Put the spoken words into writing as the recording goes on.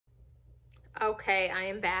Okay, I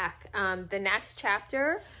am back. The next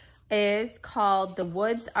chapter is called The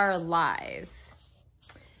Woods Are Alive.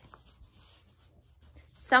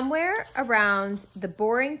 Somewhere around the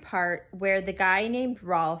boring part where the guy named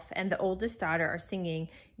Rolf and the oldest daughter are singing,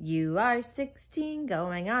 "You are 16,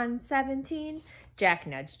 going on 17, Jack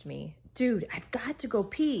nudged me. "Dude, I've got to go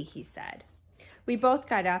pee," he said. We both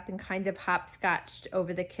got up and kind of hopscotched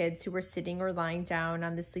over the kids who were sitting or lying down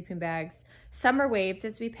on the sleeping bags. Summer waved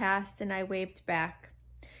as we passed, and I waved back.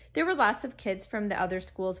 There were lots of kids from the other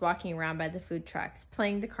schools walking around by the food trucks,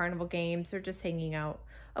 playing the carnival games or just hanging out.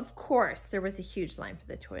 Of course, there was a huge line for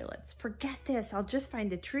the toilets. "Forget this, I'll just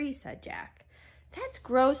find a tree," said Jack. "That's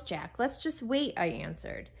gross, Jack. Let's just wait," I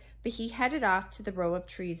answered. But he headed off to the row of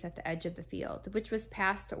trees at the edge of the field, which was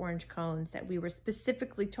past the orange cones that we were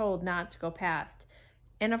specifically told not to go past.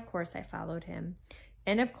 And of course, I followed him.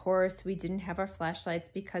 And of course, we didn't have our flashlights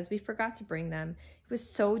because we forgot to bring them. It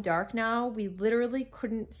was so dark now, we literally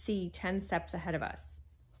couldn't see 10 steps ahead of us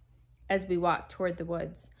as we walked toward the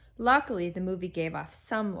woods. Luckily, the movie gave off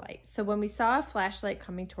some light, so when we saw a flashlight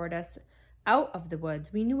coming toward us out of the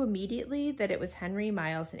woods, we knew immediately that it was Henry,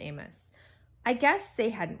 Miles, and Amos. I guess they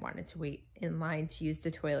hadn't wanted to wait in line to use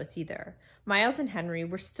the toilets either. Miles and Henry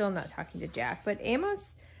were still not talking to Jack, but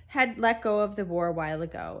Amos had let go of the war a while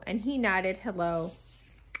ago, and he nodded hello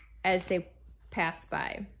as they passed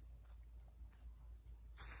by.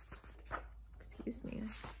 Excuse me, I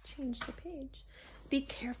changed the page. "Be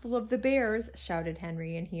careful of the bears," shouted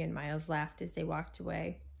Henry, and he and Miles laughed as they walked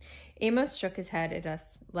away. Amos shook his head at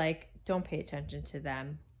us like, "Don't pay attention to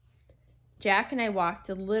them." Jack and I walked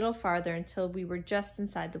a little farther until we were just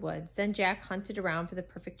inside the woods. Then Jack hunted around for the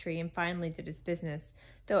perfect tree and finally did his business,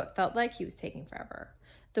 though it felt like he was taking forever.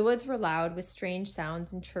 The woods were loud with strange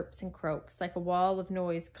sounds and chirps and croaks, like a wall of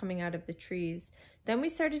noise coming out of the trees. Then we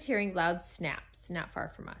started hearing loud snaps not far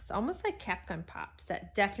from us, almost like Capgun pops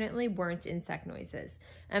that definitely weren't insect noises.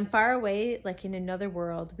 And far away, like in another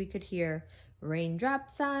world, we could hear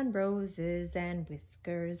raindrops on roses and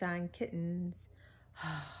whiskers on kittens.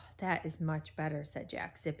 "That is much better," said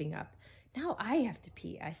Jack, zipping up. "Now I have to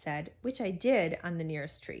pee," I said, which I did on the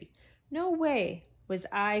nearest tree. No way was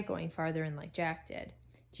I going farther in like Jack did.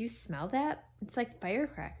 "Do you smell that? It's like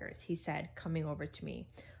firecrackers," he said, coming over to me.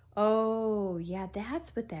 "Oh, yeah,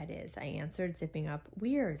 that's what that is," I answered, zipping up.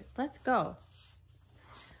 "Weird. Let's go."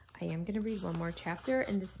 I am going to read one more chapter,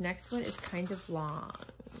 and this next one is kind of long.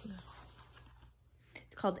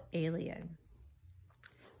 It's called Alien.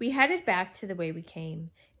 We headed back to the way we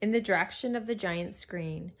came, in the direction of the giant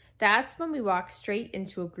screen. That's when we walked straight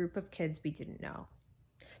into a group of kids we didn't know.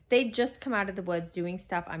 They'd just come out of the woods doing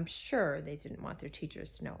stuff I'm sure they didn't want their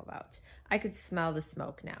teachers to know about. I could smell the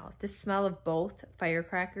smoke now, the smell of both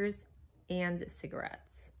firecrackers and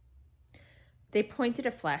cigarettes. They pointed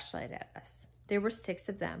a flashlight at us. There were 6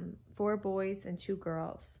 of them, 4 boys and 2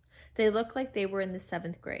 girls. They looked like they were in the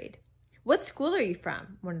 7th grade. "What school are you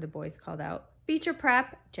from?" one of the boys called out. "Beecher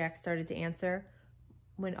Prep," Jack started to answer,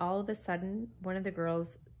 when all of a sudden, one of the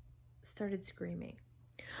girls started screaming.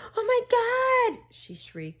 "Oh my God!" she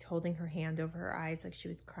shrieked, holding her hand over her eyes like she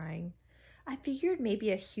was crying. I figured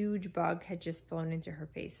maybe a huge bug had just flown into her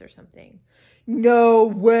face or something. "No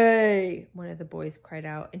way!" one of the boys cried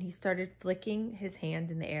out, and he started flicking his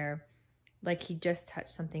hand in the air like he just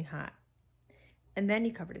touched something hot. And then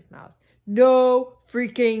he covered his mouth. "No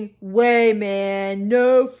freaking way, man!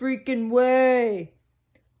 No freaking way!"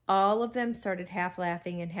 All of them started half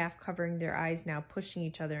laughing and half covering their eyes now, pushing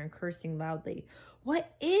each other and cursing loudly.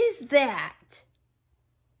 "What is that?"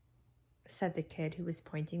 said the kid who was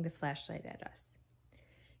pointing the flashlight at us.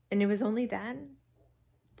 And it was only then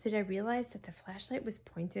that I realized that the flashlight was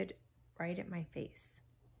pointed right at my face.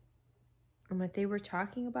 And what they were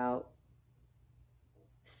talking about,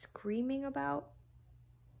 screaming about,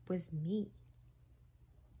 was me.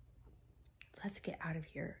 "Let's get out of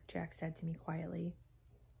here," Jack said to me quietly.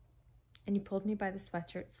 And he pulled me by the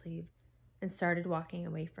sweatshirt sleeve and started walking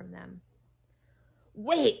away from them.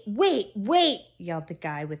 "Wait, wait, wait," yelled the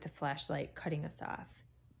guy with the flashlight, cutting us off.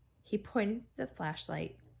 He pointed the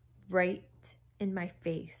flashlight right in my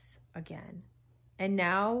face again. And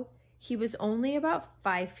now he was only about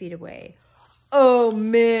 5 feet away. Oh,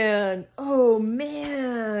 man,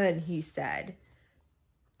 he said,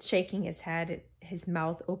 shaking his head, his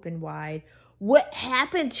mouth open wide. "What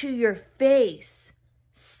happened to your face?"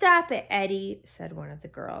 "Stop it, Eddie," said one of the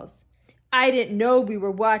girls. "I didn't know we were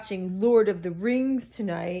watching Lord of the Rings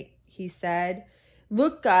tonight," he said.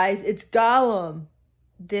 "Look, guys, it's Gollum."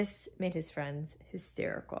 This made his friends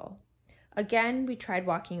hysterical. Again, we tried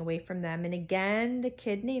walking away from them, and again, the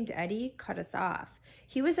kid named Eddie cut us off.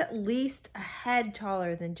 He was at least a head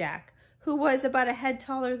taller than Jack, who was about a head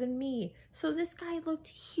taller than me. So this guy looked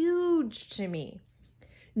huge to me.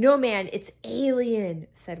 No, man, it's alien,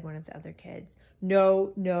 said one of the other kids.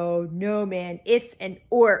 No, no, no, man, it's an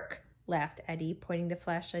orc, laughed Eddie, pointing the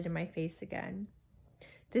flashlight in my face again.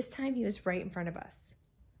 This time he was right in front of us.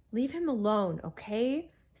 Leave him alone,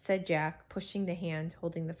 okay? Said Jack, pushing the hand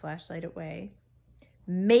holding the flashlight away.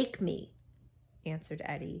 Make me, answered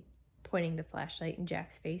Eddie, pointing the flashlight in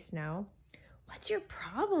Jack's face now. What's your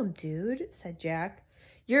problem, dude? Said Jack.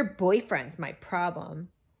 Your boyfriend's my problem.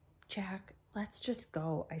 Jack, let's just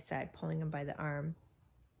go, I said, pulling him by the arm.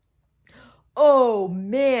 Oh,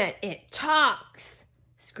 man, it talks,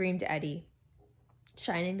 screamed Eddie,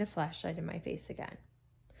 shining the flashlight in my face again.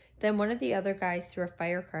 Then one of the other guys threw a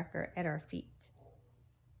firecracker at our feet.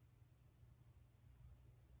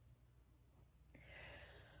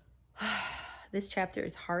 This chapter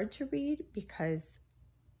is hard to read because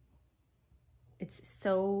it's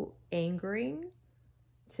so angering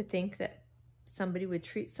to think that somebody would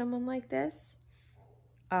treat someone like this.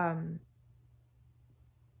 I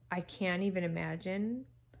can't even imagine,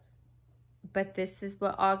 but this is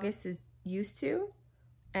what August is used to,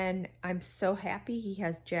 and I'm so happy he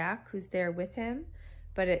has Jack who's there with him,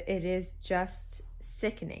 but it is just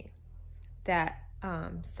sickening that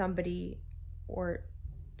somebody or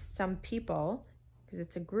some people, because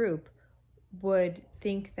it's a group, would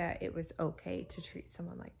think that it was okay to treat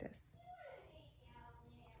someone like this.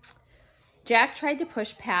 Jack tried to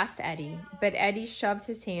push past Eddie, but Eddie shoved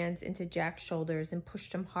his hands into Jack's shoulders and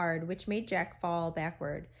pushed him hard, which made Jack fall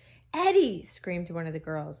backward. Eddie, screamed one of the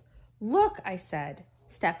girls. Look, I said,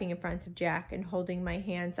 stepping in front of Jack and holding my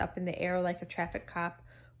hands up in the air like a traffic cop.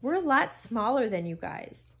 We're a lot smaller than you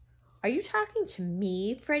guys. Are you talking to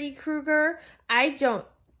me, Freddy Krueger? I don't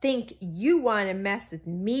think you want to mess with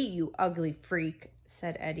me, you ugly freak,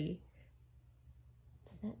 said Eddie.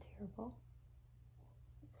 Isn't that terrible?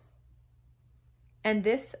 And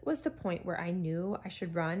this was the point where I knew I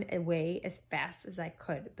should run away as fast as I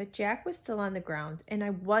could. But Jack was still on the ground, and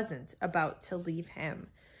I wasn't about to leave him.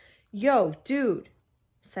 Yo, dude,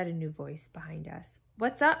 said a new voice behind us.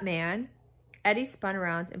 What's up, man? Eddie spun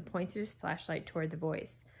around and pointed his flashlight toward the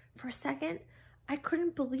voice. For a second, I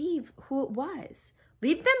couldn't believe who it was.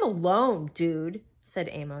 Leave them alone, dude, said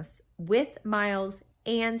Amos, with Miles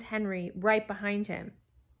and Henry right behind him.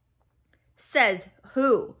 Says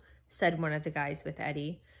who? Said one of the guys with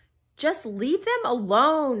Eddie. Just leave them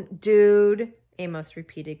alone, dude, Amos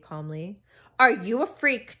repeated calmly. Are you a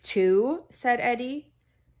freak too? Said Eddie.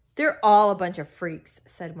 They're all a bunch of freaks,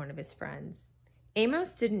 said one of his friends.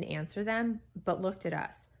 Amos didn't answer them, but looked at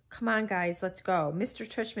us. Come on, guys, let's go. Mr.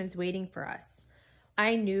 Tushman's waiting for us.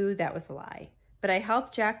 I knew that was a lie, but I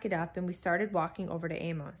helped Jack get up and we started walking over to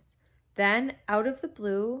Amos. Then, out of the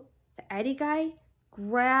blue, the Eddie guy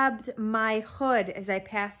grabbed my hood as I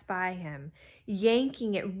passed by him,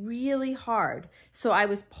 yanking it really hard, so I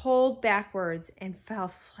was pulled backwards and fell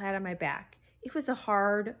flat on my back. It was a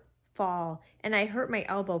hard fall, and I hurt my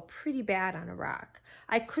elbow pretty bad on a rock.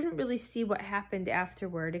 I couldn't really see what happened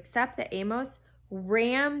afterward, except that Amos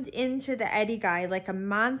rammed into the Eddie guy like a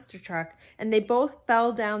monster truck, and they both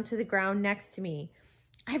fell down to the ground next to me.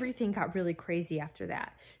 Everything got really crazy after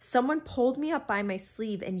that. Someone pulled me up by my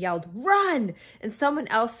sleeve and yelled, "Run!" And someone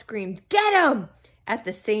else screamed, "Get him!" at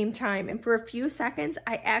the same time. And for a few seconds,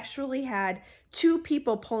 I actually had two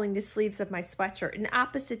people pulling the sleeves of my sweatshirt in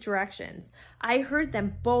opposite directions. I heard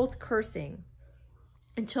them both cursing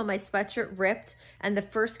until my sweatshirt ripped and the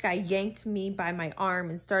first guy yanked me by my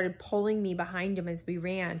arm and started pulling me behind him as we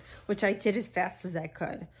ran, which I did as fast as I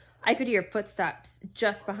could. I could hear footsteps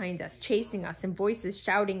just behind us, chasing us, and voices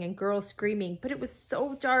shouting and girls screaming, but it was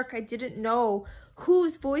so dark I didn't know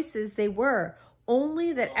whose voices they were,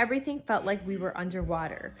 only that everything felt like we were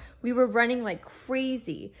underwater. We were running like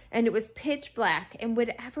crazy, and it was pitch black, and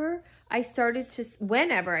whenever I started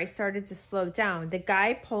to slow down, the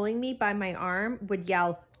guy pulling me by my arm would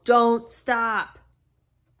yell, "Don't stop!"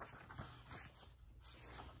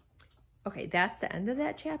 Okay, that's the end of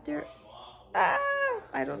that chapter.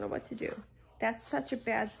 I don't know what to do. That's such a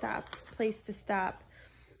bad place to stop.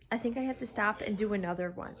 I think I have to stop and do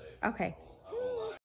another one. Okay.